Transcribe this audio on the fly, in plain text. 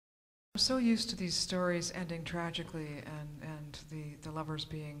I'm so used to these stories ending tragically and the lovers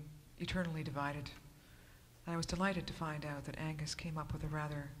being eternally divided. And I was delighted to find out that Aengus came up with a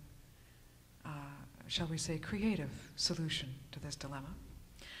rather, shall we say, creative solution to this dilemma.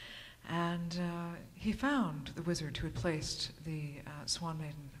 And he found the wizard who had placed the Swan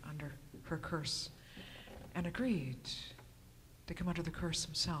Maiden under her curse and agreed to come under the curse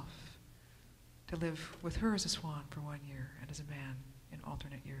himself, to live with her as a swan for 1 year and as a man in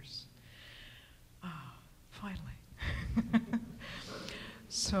alternate years. Ah, finally.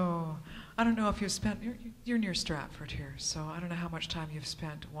 So, I don't know if you've spent, you're near Stratford here, so I don't know how much time you've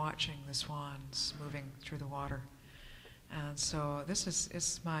spent watching the swans moving through the water. And so this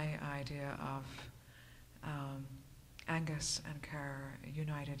is my idea of Aengus and Caer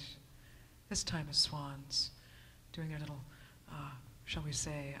united, this time as swans, doing their little, shall we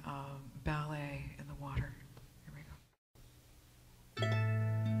say, ballet in the water. Here we go.